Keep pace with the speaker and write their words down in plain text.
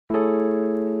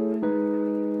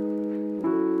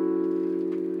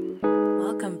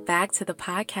back to the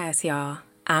podcast, y'all.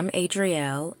 I'm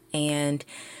Adrielle, and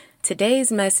today's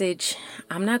message,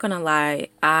 I'm not gonna lie,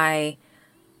 I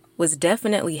was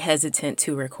definitely hesitant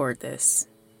to record this.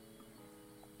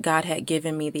 God had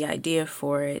given me the idea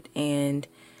for it, and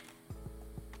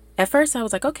at first I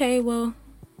was like, okay, well,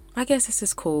 I guess this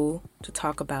is cool to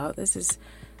talk about. This is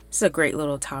a great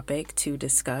little topic to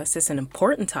discuss. It's an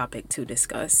important topic to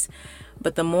discuss.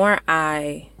 But the more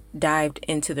I dived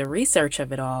into the research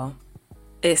of it all,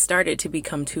 it started to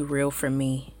become too real for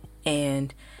me.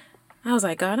 And I was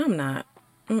like, God, I'm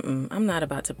not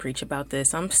about to preach about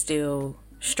this. I'm still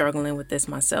struggling with this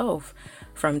myself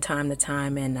from time to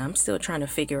time. And I'm still trying to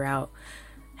figure out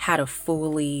how to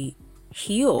fully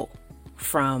heal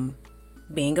from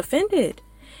being offended.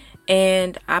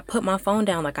 And I put my phone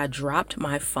down, like I dropped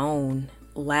my phone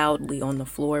loudly on the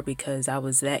floor because I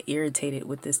was that irritated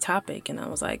with this topic. And I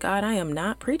was like, God, I am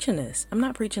not preaching this. I'm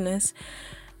not preaching this.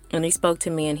 And he spoke to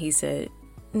me and he said,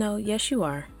 no, yes, you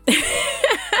are.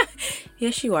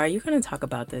 Yes, you are. You're going to talk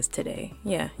about this today.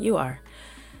 Yeah, you are.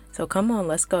 So come on,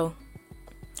 let's go.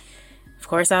 Of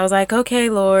course, I was like, okay,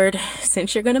 Lord,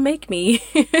 since you're going to make me.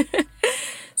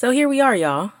 So here we are,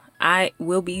 y'all. I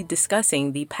will be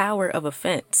discussing the power of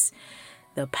offense.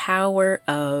 The power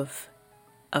of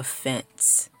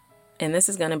offense. And this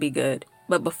is going to be good.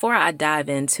 But before I dive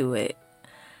into it,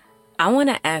 I want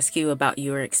to ask you about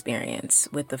your experience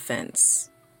with offense.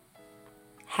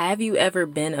 Have you ever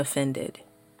been offended?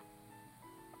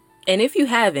 And if you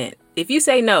haven't, if you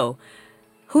say no,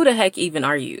 who the heck even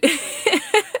are you?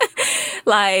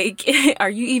 Like, are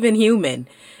you even human?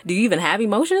 Do you even have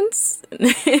emotions?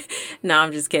 No,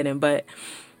 I'm just kidding. But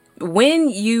when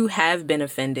you have been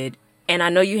offended, and I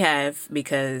know you have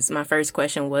because my first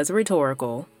question was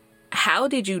rhetorical, how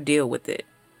did you deal with it?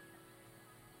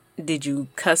 Did you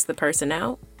cuss the person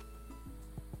out?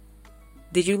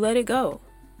 Did you let it go?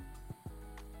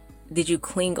 Did you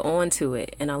cling on to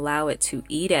it and allow it to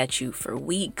eat at you for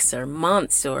weeks or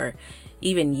months or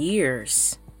even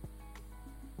years?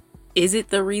 Is it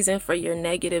the reason for your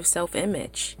negative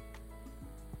self-image?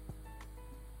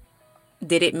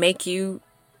 Did it make you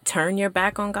turn your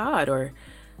back on God or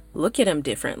look at him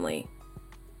differently?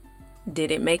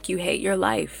 Did it make you hate your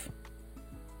life?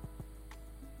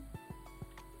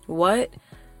 What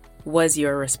was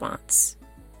your response?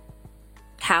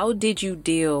 How did you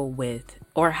deal with,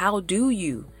 or how do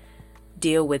you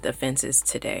deal with offenses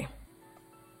today?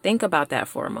 Think about that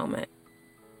for a moment.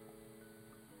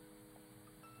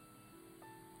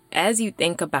 As you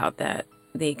think about that,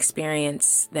 the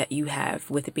experience that you have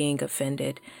with being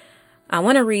offended, I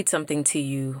want to read something to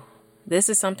you. This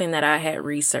is something that I had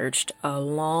researched a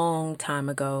long time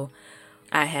ago.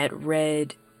 I had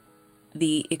read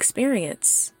the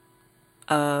experience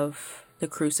of the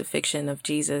crucifixion of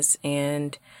Jesus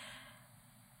and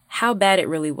how bad it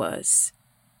really was.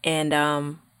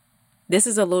 And this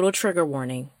is a little trigger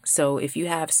warning. So if you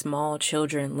have small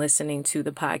children listening to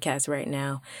the podcast right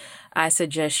now, I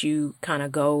suggest you kind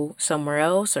of go somewhere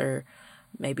else or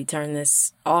maybe turn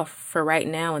this off for right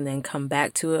now and then come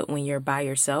back to it when you're by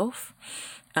yourself,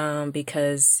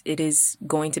 because it is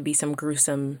going to be some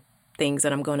gruesome things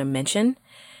that I'm going to mention.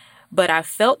 But I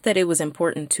felt that it was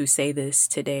important to say this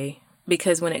today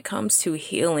because when it comes to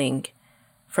healing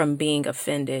from being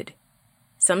offended,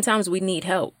 sometimes we need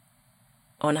help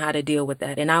on how to deal with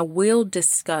that. And I will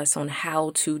discuss on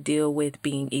how to deal with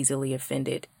being easily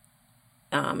offended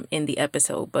in the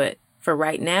episode. But for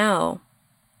right now,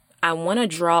 I want to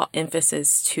draw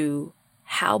emphasis to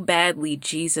how badly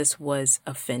Jesus was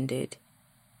offended.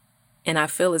 And I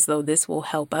feel as though this will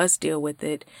help us deal with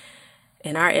it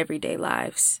in our everyday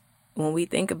lives. When we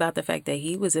think about the fact that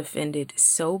he was offended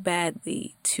so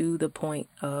badly to the point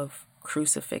of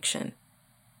crucifixion,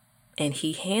 and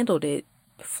he handled it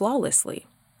flawlessly.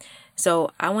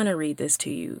 So I want to read this to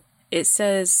you. It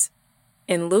says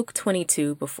in Luke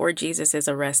 22, before Jesus is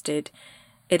arrested,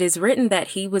 it is written that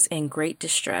he was in great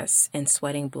distress and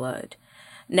sweating blood.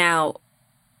 Now,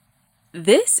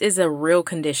 this is a real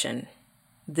condition.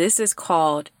 This is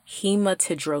called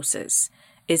hematidrosis.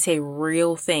 It's a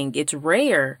real thing. It's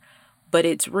rare, but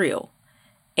it's real.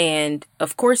 And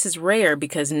of course, it's rare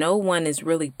because no one is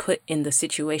really put in the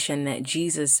situation that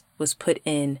Jesus was put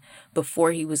in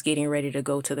before he was getting ready to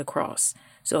go to the cross.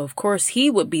 So of course, he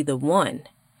would be the one,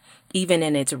 even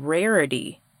in its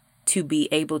rarity, to be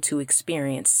able to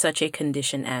experience such a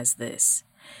condition as this.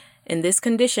 And this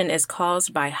condition is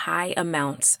caused by high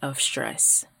amounts of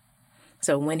stress.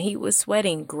 So when he was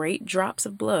sweating great drops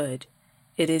of blood,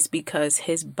 it is because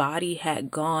his body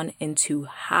had gone into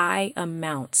high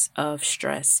amounts of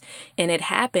stress. And it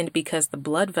happened because the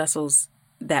blood vessels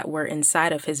that were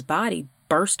inside of his body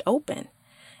burst open.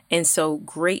 And so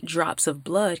great drops of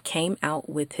blood came out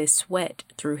with his sweat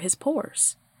through his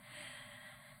pores.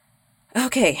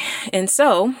 Okay, and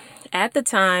so at the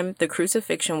time, the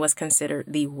crucifixion was considered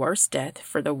the worst death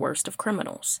for the worst of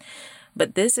criminals.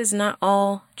 But this is not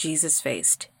all Jesus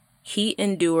faced. He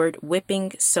endured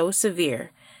whipping so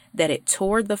severe that it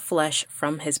tore the flesh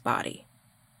from his body.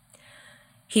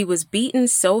 He was beaten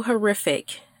so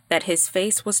horrific that his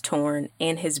face was torn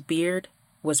and his beard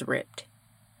was ripped.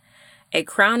 A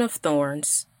crown of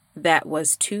thorns that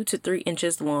was 2 to 3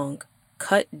 inches long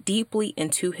cut deeply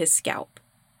into his scalp.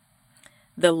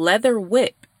 The leather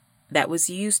whip that was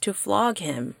used to flog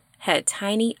him had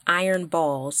tiny iron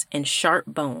balls and sharp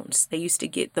bones. They used to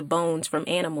get the bones from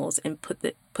animals and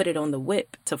put it on the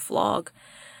whip to flog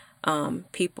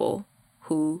people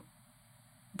who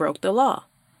broke the law.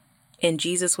 And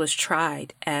Jesus was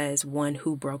tried as one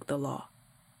who broke the law.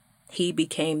 He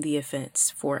became the offense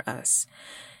for us.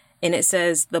 And it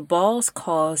says the balls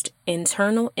caused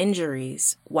internal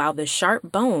injuries while the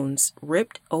sharp bones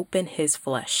ripped open his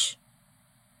flesh.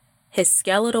 His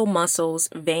skeletal muscles,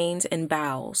 veins, and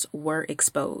bowels were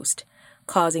exposed,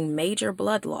 causing major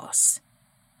blood loss.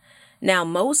 Now,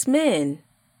 most men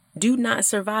do not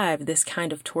survive this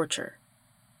kind of torture.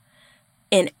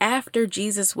 And after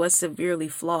Jesus was severely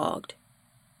flogged,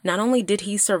 not only did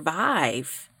he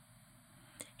survive,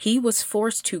 he was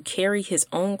forced to carry his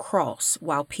own cross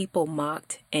while people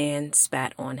mocked and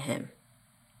spat on him.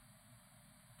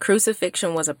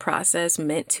 Crucifixion was a process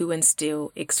meant to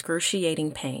instill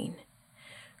excruciating pain,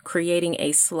 creating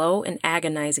a slow and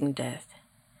agonizing death.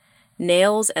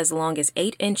 Nails as long as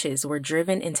 8 inches were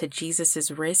driven into Jesus'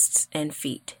 wrists and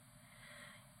feet.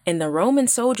 And the Roman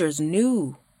soldiers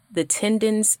knew the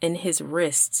tendons in his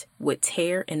wrists would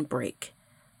tear and break,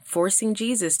 forcing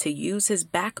Jesus to use his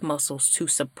back muscles to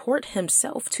support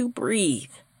himself to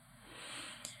breathe.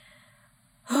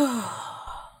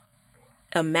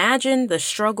 Imagine the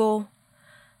struggle,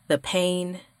 the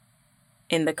pain,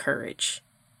 and the courage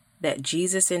that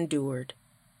Jesus endured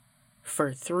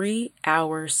for 3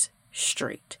 hours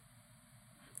straight.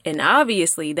 And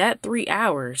obviously that 3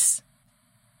 hours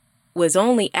was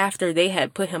only after they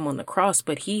had put him on the cross,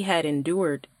 but he had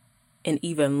endured an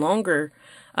even longer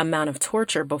amount of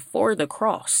torture before the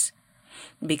cross,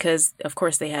 because of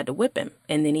course they had to whip him,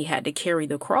 and then he had to carry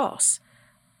the cross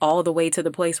all the way to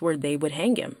the place where they would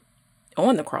hang him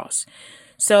on the cross.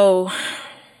 So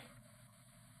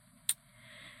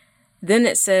then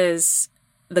it says,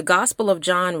 the Gospel of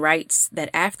John writes that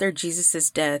after Jesus'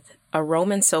 death, a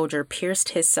Roman soldier pierced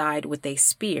his side with a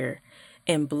spear,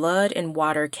 and blood and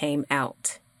water came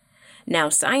out. Now,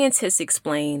 scientists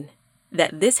explain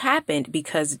that this happened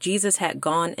because Jesus had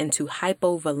gone into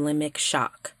hypovolemic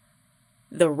shock.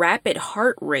 The rapid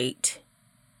heart rate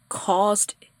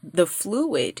caused the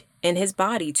fluid in his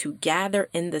body to gather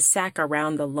in the sac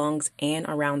around the lungs and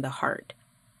around the heart.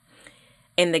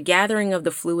 And the gathering of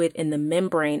the fluid in the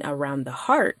membrane around the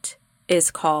heart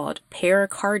is called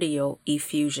pericardial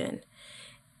effusion.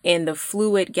 And the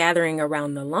fluid gathering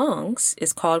around the lungs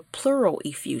is called pleural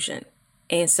effusion.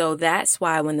 And so that's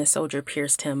why when the soldier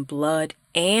pierced him, blood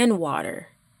and water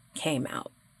came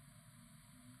out.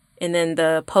 And then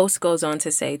the post goes on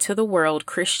to say, to the world,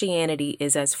 Christianity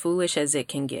is as foolish as it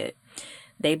can get.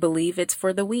 They believe it's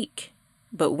for the weak.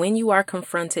 But when you are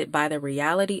confronted by the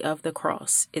reality of the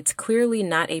cross, it's clearly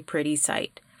not a pretty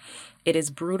sight. It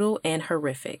is brutal and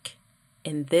horrific.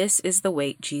 And this is the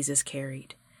weight Jesus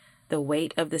carried, the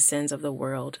weight of the sins of the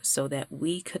world, so that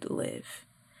we could live.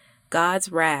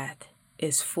 God's wrath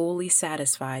is fully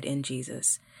satisfied in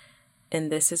Jesus.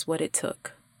 And this is what it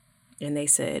took. And they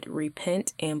said,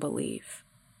 repent and believe.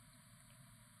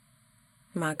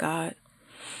 My God.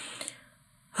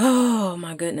 Oh,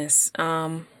 my goodness.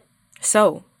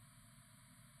 So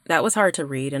that was hard to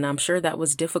read, and I'm sure that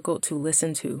was difficult to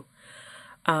listen to.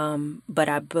 But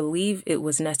I believe it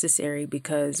was necessary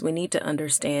because we need to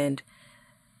understand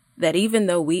that even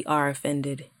though we are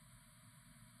offended,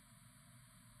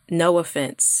 no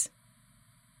offense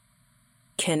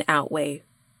can outweigh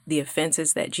the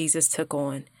offenses that Jesus took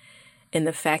on, and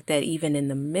the fact that even in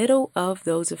the middle of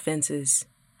those offenses,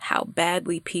 how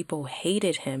badly people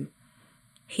hated him,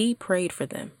 he prayed for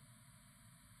them.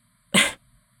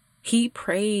 He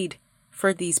prayed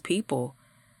for these people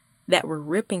that were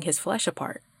ripping his flesh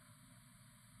apart.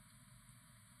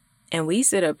 And we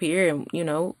sit up here and,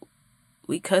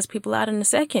 we cuss people out in a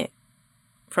second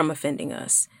from offending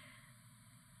us.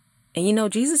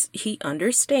 And Jesus, he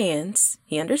understands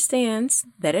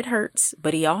that it hurts,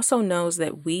 but he also knows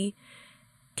that we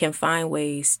can find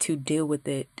ways to deal with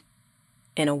it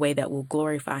in a way that will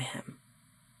glorify him.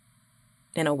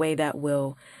 in a way that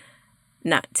will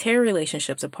not tear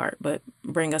relationships apart, but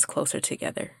bring us closer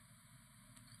together.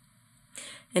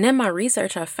 And in my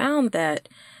research, I found that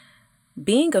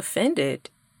being offended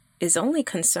is only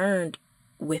concerned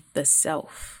with the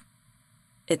self.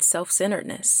 It's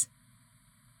self-centeredness.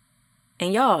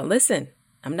 And y'all, listen,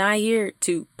 I'm not here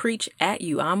to preach at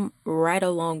you. I'm right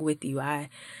along with you. I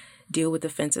deal with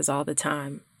offenses all the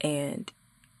time, and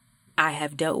I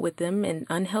have dealt with them in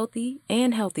unhealthy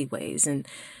and healthy ways. And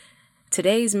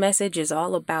today's message is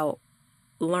all about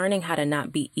learning how to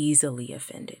not be easily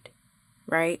offended,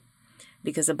 right?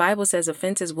 Because the Bible says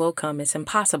offenses will come. It's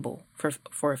impossible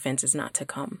for offenses not to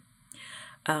come.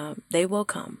 They will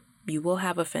come. You will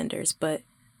have offenders, but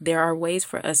there are ways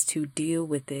for us to deal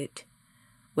with it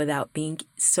without being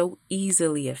so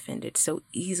easily offended, so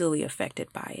easily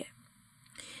affected by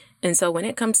it. And so when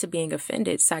it comes to being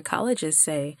offended, psychologists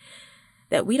say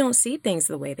that we don't see things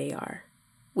the way they are.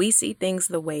 We see things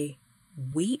the way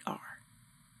we are.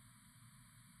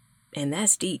 And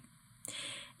that's deep.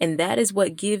 And that is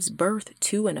what gives birth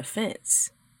to an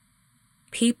offense.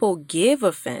 People give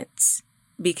offense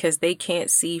because they can't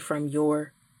see from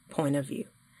your point of view.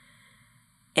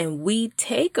 And we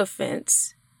take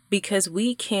offense because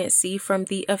we can't see from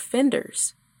the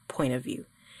offender's point of view.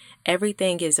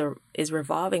 Everything is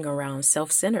revolving around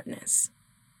self-centeredness.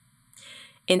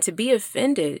 And to be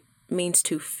offended means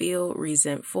to feel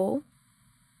resentful,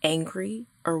 angry,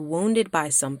 or wounded by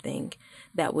something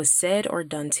that was said or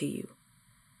done to you.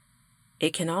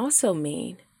 It can also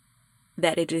mean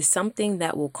that it is something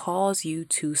that will cause you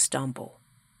to stumble.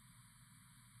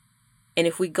 And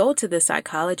if we go to the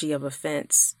psychology of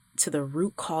offense, to the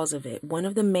root cause of it, one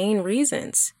of the main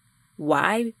reasons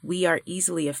why we are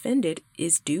easily offended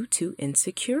is due to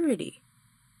insecurity.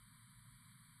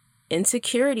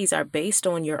 Insecurities are based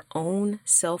on your own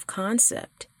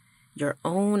self-concept, your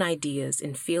own ideas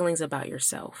and feelings about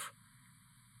yourself.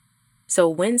 So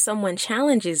when someone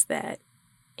challenges that,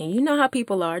 and you know how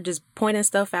people are, just pointing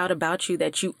stuff out about you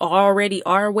that you already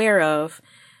are aware of,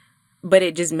 but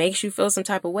it just makes you feel some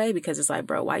type of way because it's like,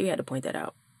 bro, why you had to point that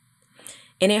out?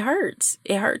 And it hurts.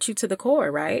 It hurts you to the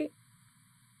core, right?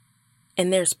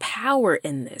 And there's power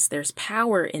in this. There's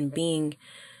power in being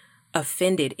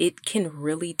offended. It can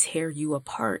really tear you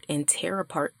apart and tear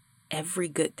apart every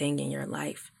good thing in your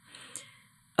life.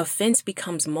 Offense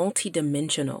becomes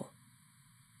multidimensional.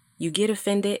 You get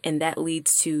offended, and that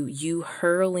leads to you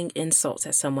hurling insults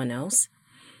at someone else.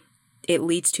 It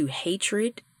leads to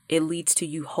hatred. It leads to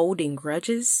you holding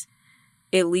grudges.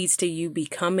 It leads to you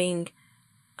becoming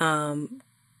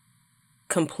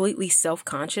completely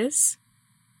self-conscious,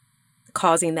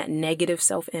 causing that negative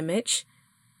self-image.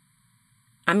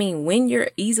 I mean, when you're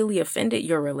easily offended,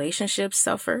 your relationships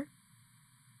suffer.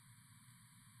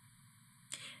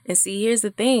 And see, here's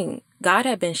the thing. God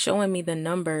had been showing me the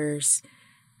numbers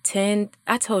 10.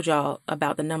 I told y'all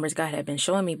about the numbers God had been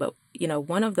showing me, but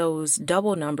one of those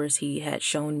double numbers he had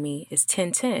shown me is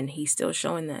 1010. He's still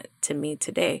showing that to me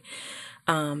today.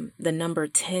 The number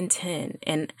 1010.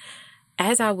 And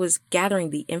as I was gathering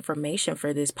the information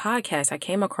for this podcast, I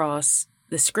came across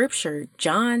the scripture,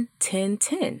 John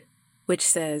 10:10, which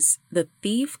says, "The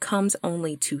thief comes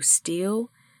only to steal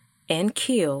and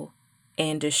kill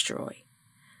and destroy.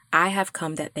 I have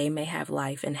come that they may have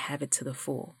life and have it to the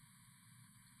full."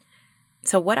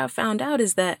 So what I found out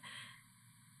is that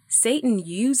Satan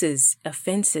uses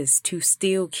offenses to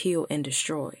steal, kill, and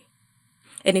destroy.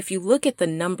 And if you look at the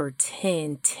number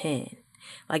 1010,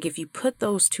 like if you put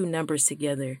those two numbers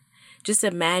together, just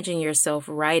imagine yourself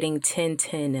writing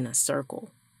 1010 in a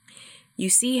circle. You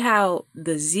see how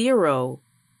the 0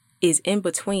 is in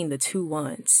between the two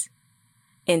ones,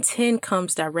 and 10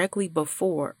 comes directly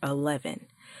before 11.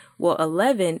 Well,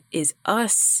 11 is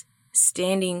us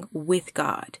standing with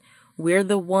God. We're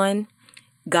the one,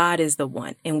 God is the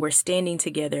one, and we're standing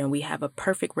together and we have a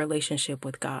perfect relationship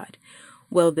with God.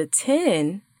 Well, the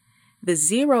 10, the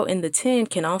 0 in the 10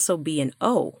 can also be an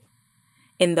O.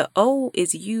 And the O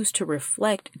is used to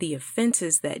reflect the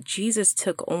offenses that Jesus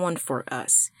took on for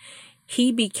us.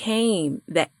 He became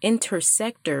that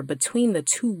intersector between the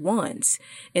two ones.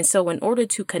 And so in order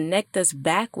to connect us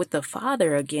back with the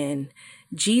Father again,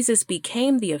 Jesus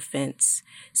became the offense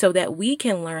so that we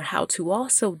can learn how to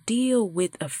also deal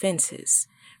with offenses,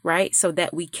 right? So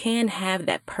that we can have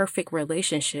that perfect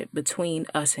relationship between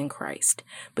us and Christ,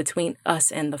 between us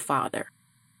and the Father.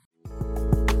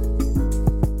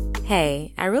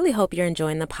 Hey, I really hope you're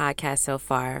enjoying the podcast so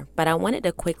far, but I wanted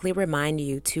to quickly remind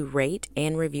you to rate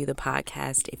and review the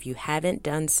podcast if you haven't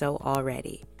done so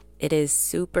already. It is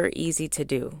super easy to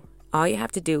do. All you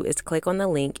have to do is click on the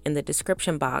link in the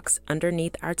description box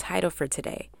underneath our title for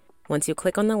today. Once you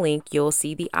click on the link, you'll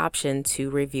see the option to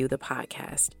review the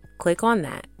podcast. Click on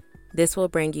that. This will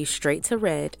bring you straight to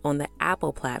Read on the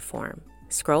Apple platform.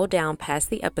 Scroll down past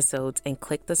the episodes and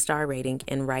click the star rating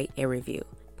and write a review.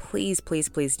 Please, please,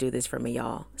 please do this for me,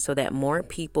 y'all, so that more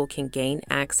people can gain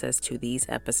access to these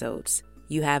episodes.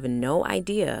 You have no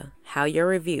idea how your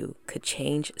review could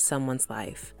change someone's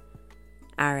life.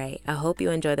 All right, I hope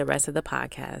you enjoy the rest of the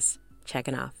podcast.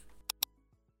 Checking off.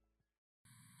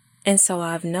 And so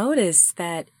I've noticed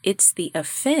that it's the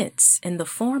offense in the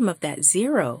form of that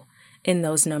 0 in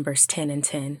those numbers 10 and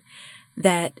 10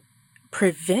 that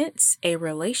prevents a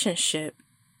relationship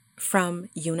from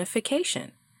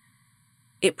unification.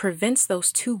 It prevents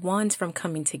those two ones from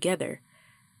coming together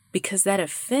because that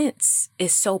offense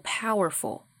is so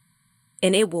powerful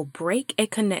and it will break a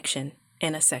connection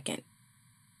in a second.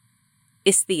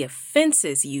 It's the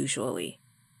offenses usually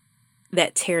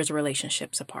that tears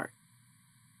relationships apart.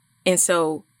 And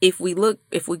so if we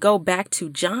go back to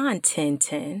John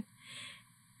 10:10,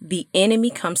 the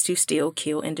enemy comes to steal,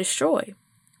 kill, and destroy.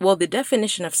 Well, the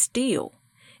definition of steal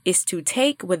is to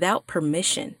take without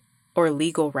permission or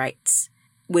legal rights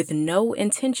with no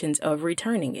intentions of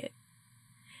returning it.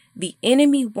 The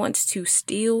enemy wants to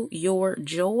steal your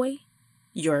joy,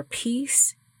 your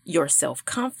peace, your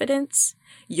self-confidence,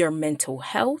 your mental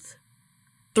health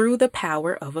through the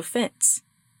power of offense.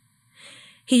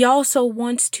 He also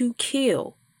wants to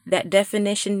kill. That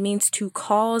definition means to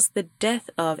cause the death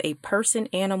of a person,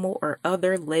 animal, or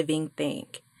other living thing.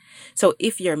 So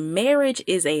if your marriage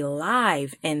is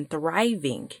alive and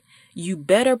thriving, you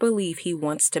better believe he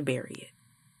wants to bury it.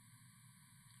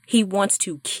 He wants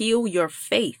to kill your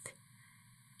faith,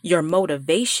 your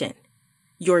motivation,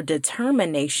 your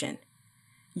determination,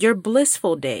 your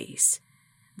blissful days,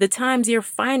 the times you're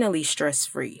finally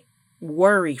stress-free,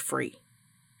 worry-free.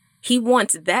 He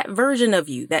wants that version of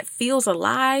you that feels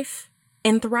alive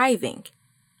and thriving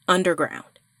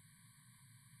underground.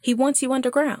 He wants you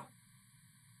underground.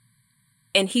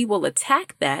 And he will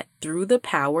attack that through the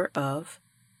power of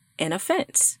an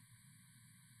offense.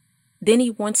 Then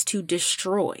he wants to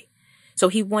destroy. So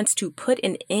he wants to put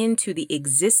an end to the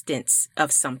existence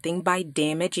of something by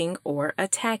damaging or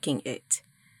attacking it.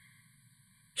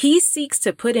 He seeks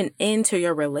to put an end to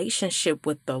your relationship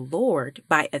with the Lord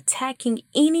by attacking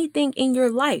anything in your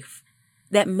life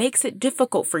that makes it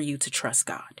difficult for you to trust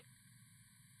God.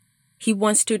 He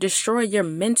wants to destroy your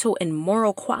mental and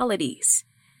moral qualities,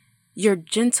 your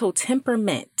gentle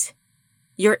temperament,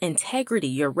 your integrity,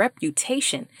 your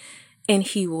reputation, and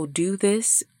he will do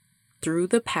this through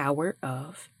the power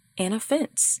of an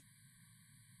offense.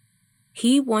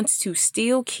 He wants to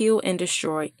steal, kill, and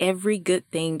destroy every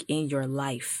good thing in your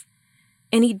life.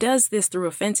 And he does this through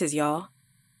offenses, y'all.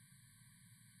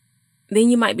 Then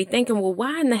you might be thinking, well,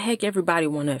 why in the heck everybody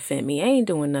want to offend me? I ain't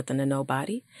doing nothing to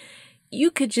nobody.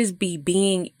 You could just be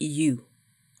being you,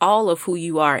 all of who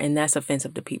you are, and that's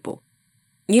offensive to people.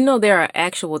 You know, there are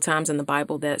actual times in the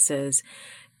Bible that says,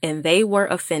 and they were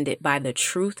offended by the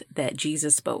truth that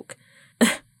Jesus spoke.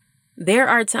 There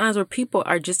are times where people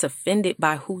are just offended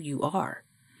by who you are.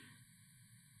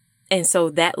 And so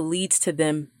that leads to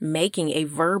them making a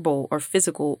verbal or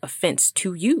physical offense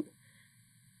to you.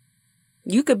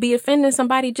 You could be offending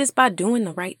somebody just by doing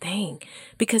the right thing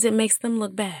because it makes them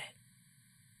look bad.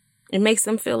 It makes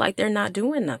them feel like they're not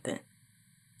doing nothing.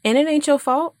 And it ain't your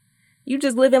fault. You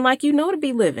just living like you know to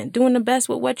be living, doing the best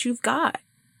with what you've got.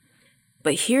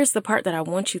 But here's the part that I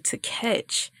want you to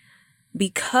catch.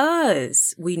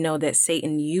 Because we know that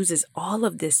Satan uses all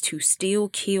of this to steal,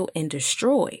 kill, and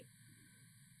destroy.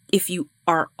 If you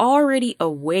are already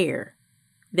aware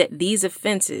that these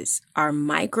offenses are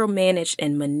micromanaged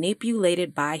and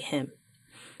manipulated by him,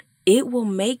 it will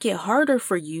make it harder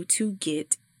for you to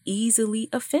get easily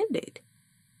offended.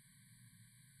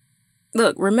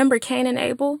 Look, remember Cain and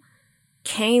Abel?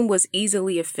 Cain was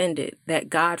easily offended that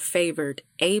God favored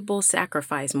Abel's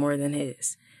sacrifice more than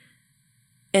his.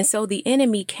 And so the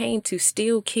enemy came to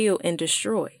steal, kill, and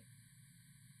destroy.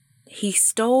 He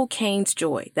stole Cain's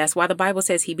joy. That's why the Bible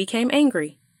says he became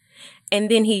angry.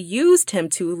 And then he used him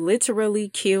to literally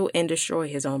kill and destroy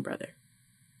his own brother.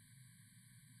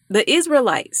 The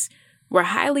Israelites were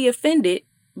highly offended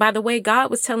by the way God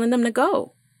was telling them to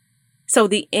go. So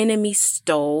the enemy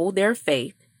stole their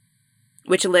faith,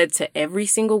 which led to every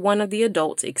single one of the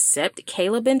adults except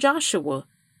Caleb and Joshua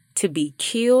to be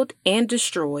killed and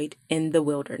destroyed in the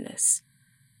wilderness.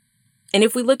 And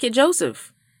if we look at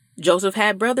Joseph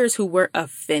had brothers who were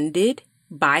offended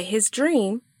by his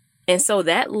dream. And so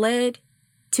that led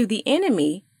to the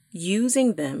enemy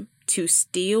using them to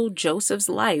steal Joseph's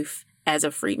life as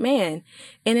a free man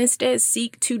and instead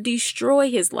seek to destroy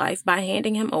his life by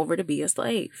handing him over to be a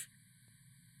slave.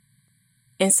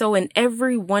 And so in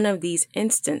every one of these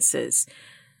instances,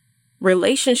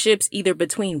 relationships either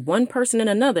between one person and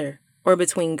another or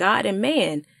between God and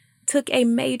man took a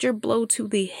major blow to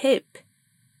the hip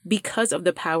because of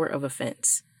the power of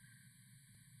offense.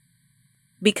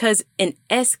 Because an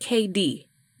SKD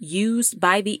used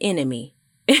by the enemy,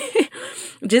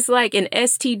 just like an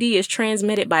STD is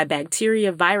transmitted by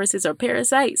bacteria, viruses, or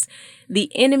parasites,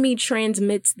 the enemy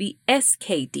transmits the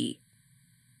SKD,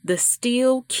 the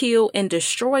steal, kill, and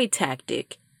destroy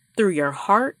tactic through your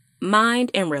heart, mind,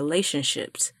 and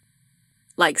relationships,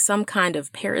 like some kind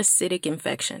of parasitic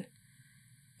infection.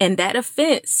 And that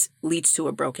offense leads to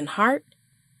a broken heart.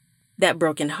 That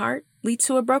broken heart leads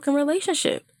to a broken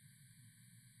relationship.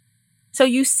 So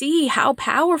you see how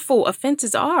powerful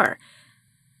offenses are.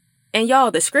 And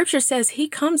y'all, the scripture says he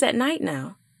comes at night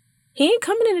now. He ain't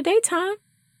coming in the daytime.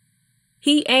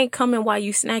 He ain't coming while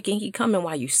you snacking. He coming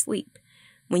while you sleep,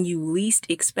 when you least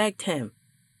expect him.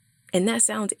 And that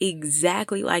sounds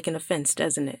exactly like an offense,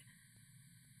 doesn't it?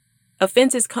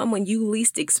 Offenses come when you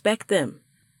least expect them.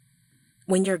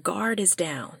 When your guard is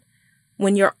down.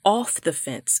 When you're off the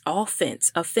fence,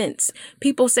 offense.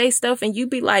 People say stuff and you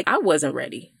be like, I wasn't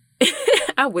ready.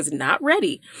 I was not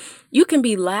ready. You can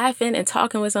be laughing and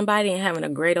talking with somebody and having a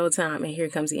great old time, and here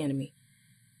comes the enemy.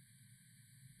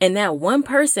 And that one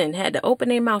person had to open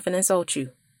their mouth and insult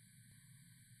you.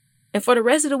 And for the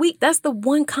rest of the week, that's the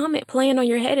one comment playing on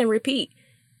your head and repeat.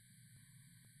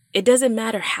 It doesn't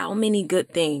matter how many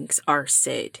good things are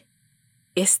said.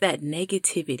 It's that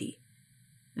negativity,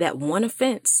 that one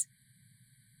offense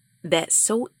that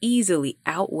so easily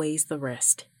outweighs the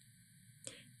rest.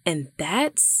 And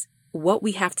that's what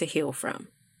we have to heal from,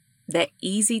 that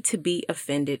easy to be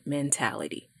offended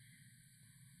mentality.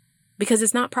 Because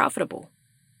it's not profitable.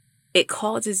 It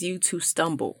causes you to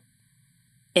stumble.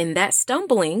 And that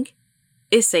stumbling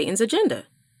is Satan's agenda.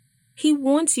 He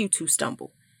wants you to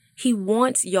stumble. He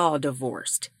wants y'all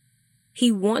divorced.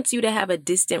 He wants you to have a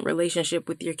distant relationship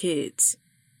with your kids.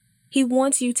 He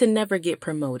wants you to never get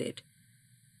promoted.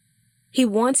 He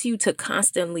wants you to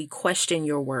constantly question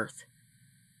your worth.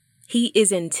 He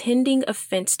is intending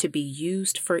offense to be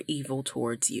used for evil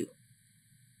towards you.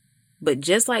 But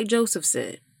just like Joseph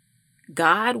said,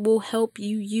 God will help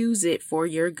you use it for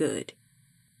your good.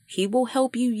 He will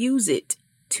help you use it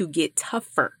to get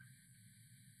tougher.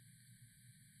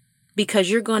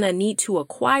 Because you're going to need to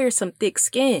acquire some thick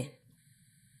skin.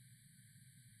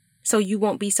 So you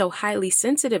won't be so highly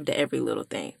sensitive to every little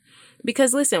thing.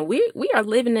 Because listen, we are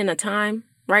living in a time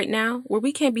right now where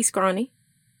we can't be scrawny.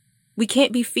 We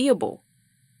can't be feeble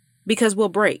because we'll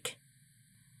break.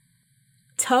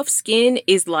 Tough skin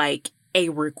is like a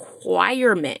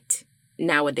requirement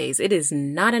nowadays. It is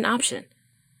not an option.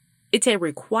 It's a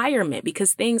requirement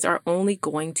because things are only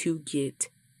going to get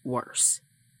worse.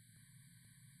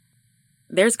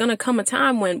 There's going to come a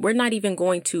time when we're not even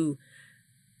going to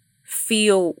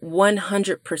feel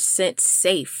 100%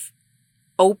 safe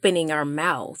opening our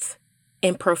mouth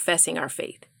and professing our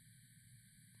faith.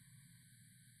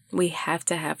 We have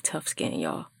to have tough skin,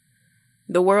 y'all.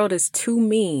 The world is too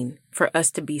mean for us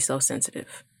to be so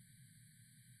sensitive.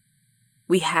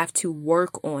 We have to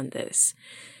work on this.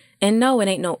 And no, it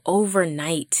ain't no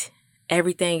overnight.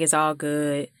 Everything is all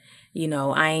good. You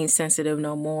know, I ain't sensitive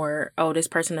no more. Oh, this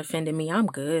person offended me. I'm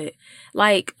good.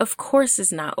 Like, of course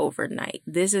it's not overnight.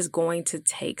 This is going to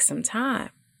take some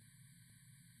time.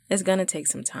 It's going to take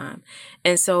some time.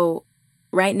 And so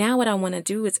right now, what I want to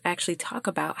do is actually talk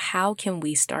about how can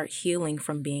we start healing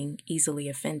from being easily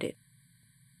offended.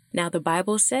 Now, the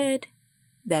Bible said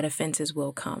that offenses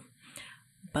will come,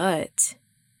 but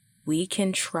we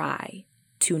can try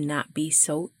to not be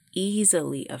so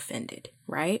easily offended,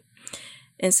 right?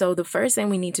 And so the first thing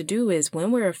we need to do is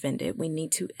when we're offended, we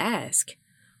need to ask,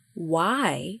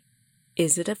 why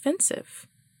is it offensive?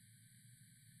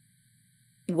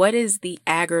 What is the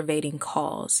aggravating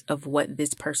cause of what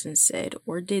this person said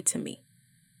or did to me?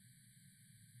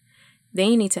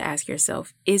 Then you need to ask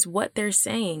yourself, is what they're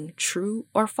saying true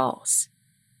or false?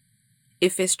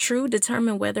 If it's true,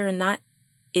 determine whether or not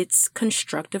it's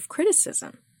constructive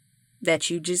criticism that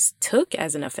you just took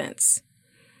as an offense.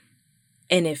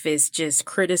 And if it's just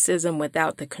criticism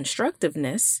without the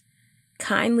constructiveness,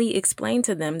 kindly explain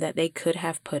to them that they could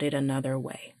have put it another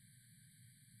way.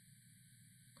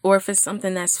 Or if it's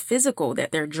something that's physical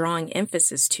that they're drawing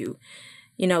emphasis to,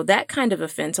 you know, that kind of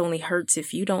offense only hurts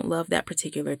if you don't love that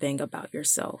particular thing about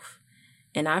yourself.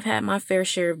 And I've had my fair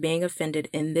share of being offended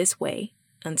in this way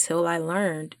until I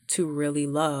learned to really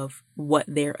love what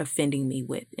they're offending me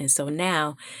with. And so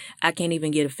now I can't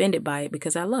even get offended by it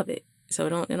because I love it. So it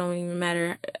don't even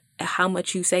matter how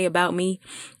much you say about me.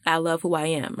 I love who I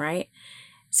am, right?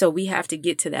 So we have to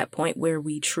get to that point where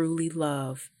we truly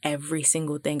love every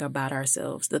single thing about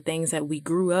ourselves. The things that we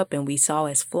grew up and we saw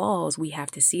as flaws, we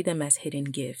have to see them as hidden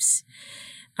gifts,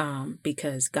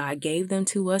 because God gave them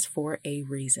to us for a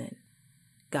reason.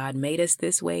 God made us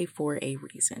this way for a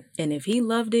reason. And if he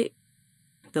loved it,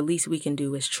 the least we can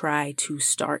do is try to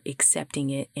start accepting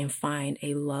it and find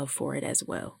a love for it as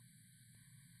well.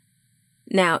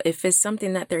 Now, if it's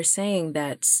something that they're saying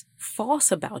that's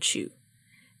false about you,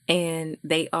 and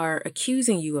they are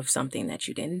accusing you of something that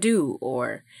you didn't do,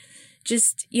 or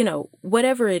just,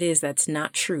 whatever it is that's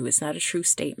not true, it's not a true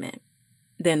statement,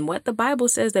 then what the Bible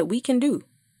says that we can do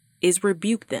is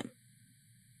rebuke them.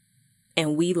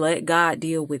 And we let God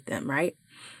deal with them, right?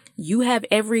 You have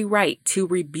every right to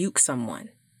rebuke someone.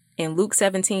 In Luke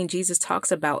 17, Jesus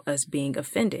talks about us being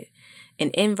offended.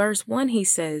 And in verse 1, he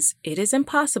says, it is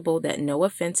impossible that no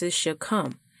offenses should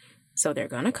come. So they're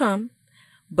going to come.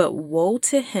 But woe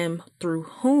to him through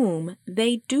whom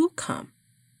they do come,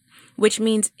 which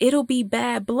means it'll be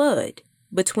bad blood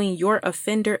between your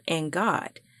offender and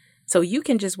God. So you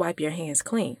can just wipe your hands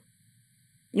clean.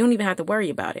 You don't even have to worry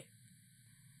about it.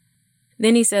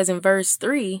 Then he says in verse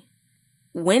 3,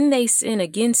 when they sin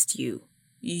against you,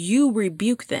 you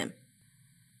rebuke them.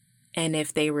 And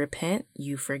if they repent,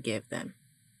 you forgive them.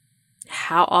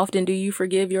 How often do you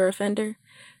forgive your offender?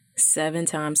 7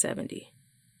 times 70.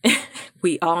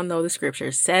 We all know the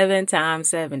scripture, 7 times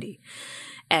 70.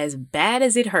 As bad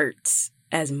as it hurts,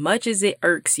 as much as it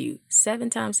irks you,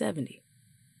 7 times 70.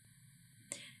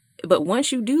 But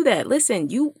once you do that, listen,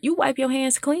 you wipe your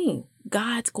hands clean.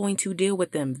 God's going to deal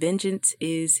with them. Vengeance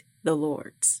is the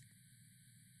Lord's.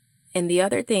 And the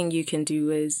other thing you can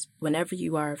do is whenever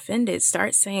you are offended,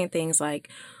 start saying things like,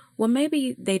 well,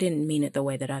 maybe they didn't mean it the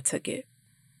way that I took it.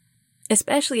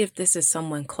 Especially if this is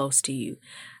someone close to you.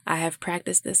 I have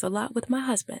practiced this a lot with my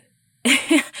husband.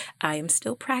 I am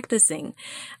still practicing.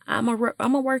 I'm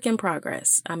a work in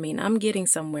progress. I mean, I'm getting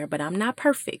somewhere, but I'm not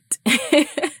perfect.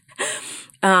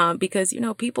 Because,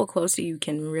 people close to you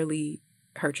can really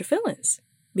hurt your feelings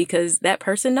because that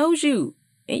person knows you.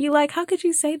 And you're like, how could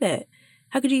you say that?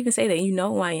 How could you even say that? You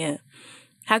know who I am.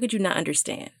 How could you not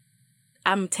understand?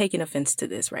 I'm taking offense to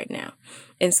this right now.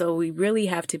 And so we really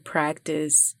have to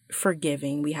practice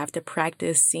forgiving. We have to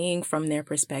practice seeing from their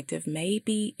perspective.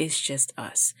 Maybe it's just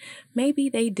us. Maybe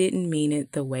they didn't mean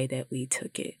it the way that we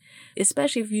took it.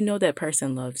 Especially if you know that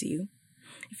person loves you.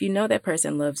 If you know that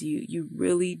person loves you, you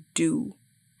really do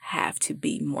have to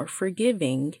be more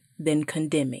forgiving than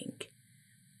condemning.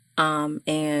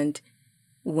 And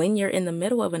when you're in the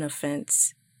middle of an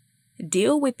offense,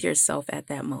 deal with yourself at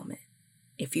that moment.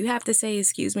 If you have to say,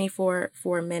 excuse me for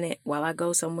a minute while I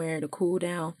go somewhere to cool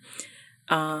down,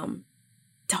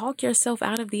 talk yourself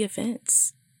out of the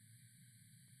offense.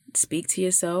 Speak to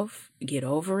yourself, get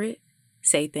over it.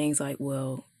 Say things like,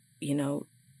 well,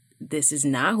 this is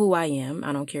not who I am.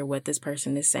 I don't care what this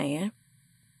person is saying.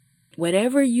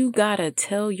 Whatever you gotta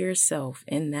tell yourself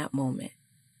in that moment,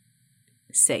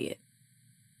 say it.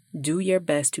 Do your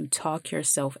best to talk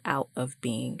yourself out of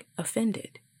being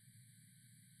offended.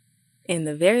 And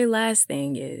the very last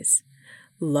thing is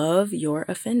love your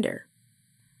offender.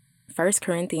 1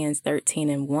 Corinthians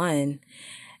 13:1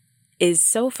 is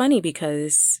so funny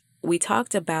because we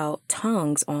talked about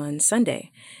tongues on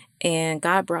Sunday, and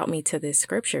God brought me to this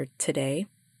scripture today.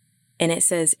 And it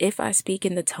says, if I speak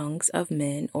in the tongues of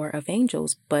men or of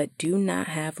angels, but do not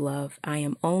have love, I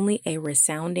am only a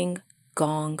resounding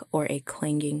gong or a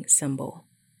clanging cymbal.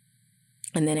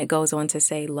 And then it goes on to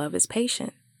say, love is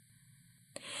patient.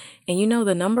 And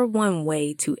the number one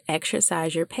way to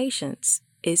exercise your patience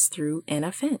is through an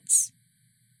offense.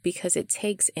 Because it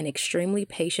takes an extremely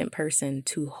patient person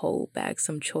to hold back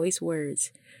some choice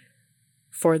words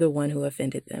for the one who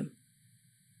offended them.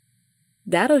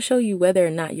 That'll show you whether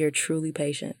or not you're truly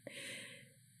patient.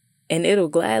 And it'll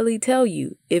gladly tell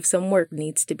you if some work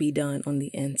needs to be done on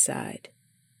the inside.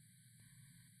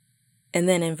 And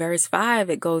then in verse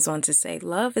 5, it goes on to say,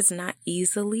 love is not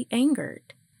easily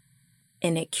angered,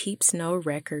 and it keeps no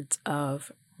records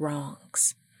of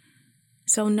wrongs.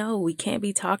 So no, we can't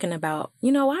be talking about,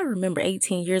 I remember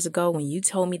 18 years ago when you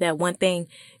told me that one thing,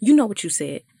 you know what you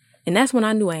said. And that's when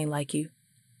I knew I ain't like you.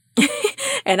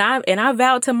 And I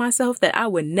vowed to myself that I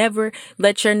would never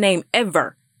let your name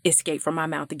ever escape from my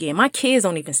mouth again. My kids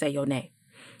don't even say your name.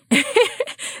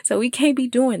 So we can't be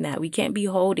doing that. We can't be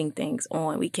holding things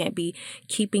on. We can't be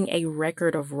keeping a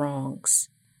record of wrongs.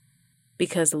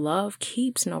 because love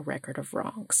keeps no record of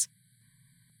wrongs,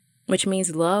 which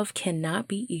means love cannot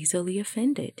be easily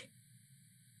offended.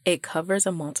 It covers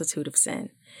a multitude of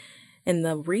sin. And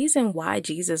the reason why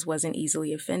Jesus wasn't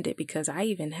easily offended, because I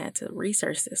even had to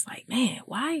research this, like, man,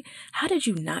 how did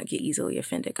you not get easily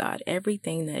offended, God?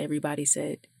 Everything that everybody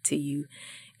said to you,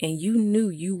 and you knew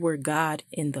you were God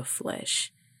in the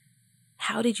flesh.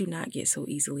 How did you not get so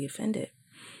easily offended?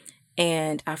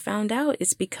 And I found out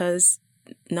it's because,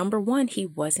 number one, he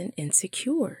wasn't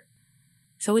insecure.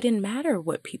 So it didn't matter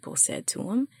what people said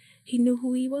to him. He knew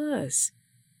who he was.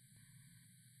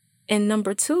 And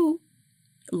number two,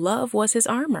 love was his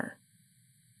armor.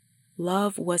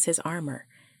 Love was his armor.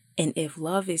 And if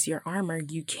love is your armor,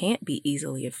 you can't be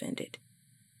easily offended.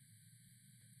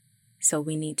 So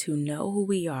we need to know who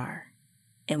we are,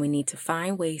 and we need to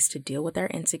find ways to deal with our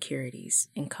insecurities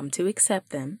and come to accept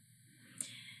them.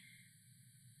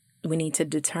 We need to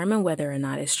determine whether or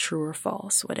not it's true or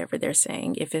false, whatever they're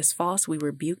saying. If it's false, we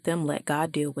rebuke them, let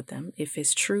God deal with them. If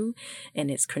it's true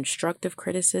and it's constructive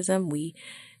criticism, we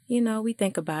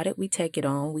think about it, we take it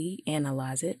on, we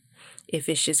analyze it. If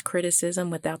it's just criticism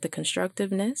without the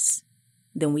constructiveness,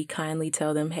 then we kindly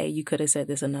tell them, hey, you could have said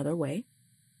this another way.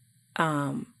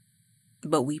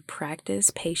 But we practice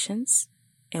patience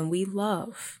and we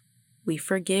love. We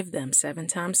forgive them 7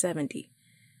 times 70.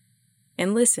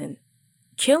 And listen,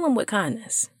 kill them with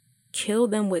kindness. Kill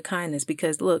them with kindness,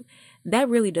 because look, that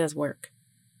really does work.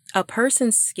 A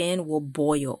person's skin will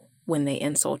boil when they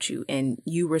insult you and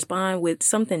you respond with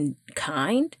something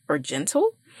kind or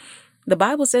gentle. The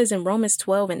Bible says in Romans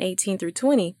 12 and 18 through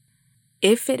 20,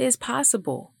 if it is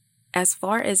possible, as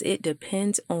far as it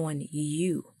depends on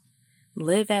you,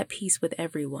 live at peace with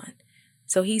everyone.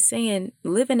 So he's saying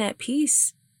living at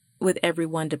peace with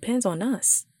everyone depends on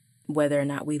us, whether or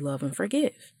not we love and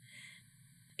forgive.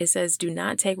 It says, do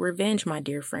not take revenge, my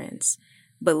dear friends,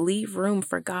 but leave room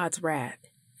for God's wrath.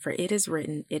 For it is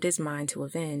written, it is mine to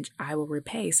avenge, I will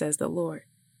repay, says the Lord.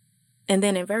 And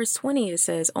then in verse 20, it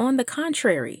says, on the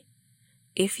contrary,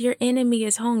 if your enemy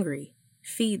is hungry,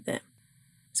 feed them.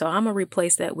 So I'm going to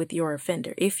replace that with your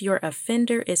offender. If your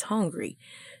offender is hungry,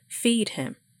 feed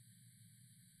him.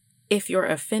 If your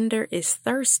offender is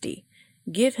thirsty,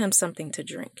 give him something to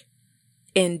drink.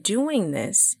 In doing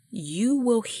this, you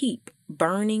will heap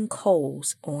burning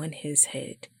coals on his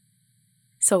head.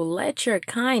 So let your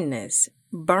kindness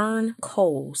burn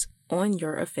coals on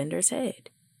your offender's head.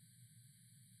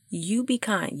 You be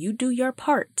kind. You do your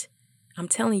part. I'm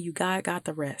telling you, God got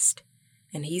the rest.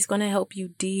 And he's going to help you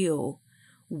deal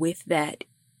with that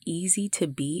easy to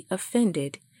be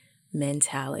offended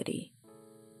mentality.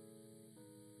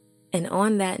 And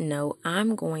on that note,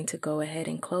 I'm going to go ahead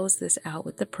and close this out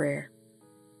with the prayer.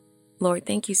 Lord,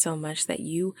 thank you so much that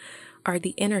you are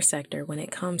the intersector when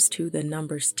it comes to the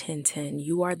numbers 10:10.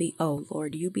 You are the O,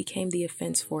 Lord. You became the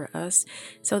offense for us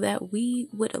so that we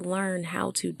would learn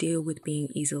how to deal with being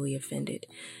easily offended,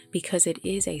 because it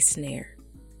is a snare.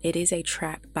 It is a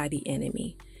trap by the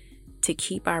enemy to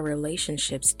keep our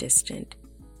relationships distant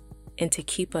and to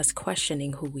keep us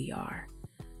questioning who we are.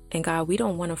 And God, we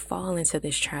don't want to fall into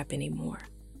this trap anymore.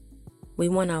 We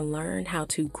want to learn how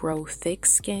to grow thick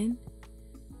skin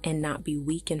and not be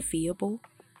weak and feeble,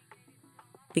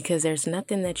 because there's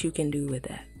nothing that you can do with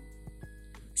that.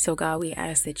 So God, we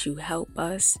ask that you help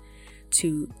us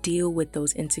to deal with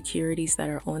those insecurities that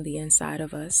are on the inside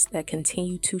of us that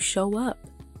continue to show up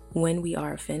when we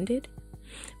are offended.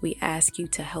 We ask you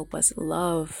to help us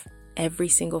love every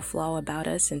single flaw about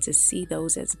us and to see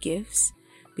those as gifts,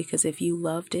 because if you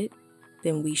loved it,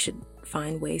 then we should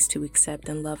find ways to accept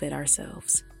and love it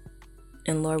ourselves.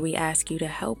 And Lord, we ask you to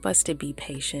help us to be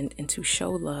patient and to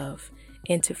show love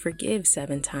and to forgive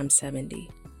 7 times 70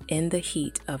 in the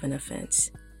heat of an offense.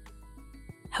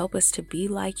 Help us to be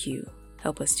like you.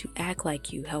 Help us to act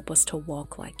like you. Help us to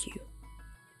walk like you.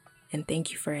 And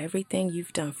thank you for everything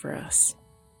you've done for us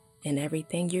and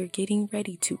everything you're getting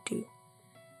ready to do.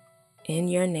 In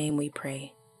your name we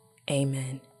pray.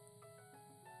 Amen.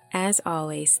 As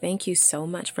always, thank you so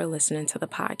much for listening to the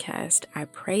podcast. I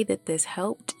pray that this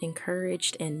helped,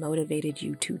 encouraged, and motivated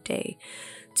you today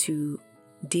to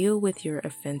deal with your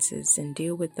offenses and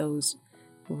deal with those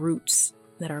roots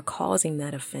that are causing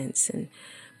that offense, and,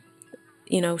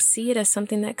 see it as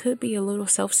something that could be a little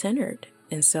self-centered.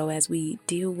 And so as we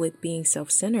deal with being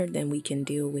self-centered, then we can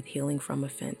deal with healing from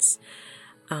offense.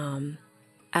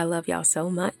 I love y'all so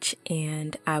much,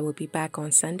 and I will be back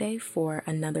on Sunday for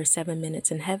another 7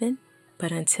 Minutes in Heaven.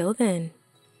 But until then,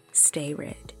 stay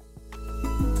red.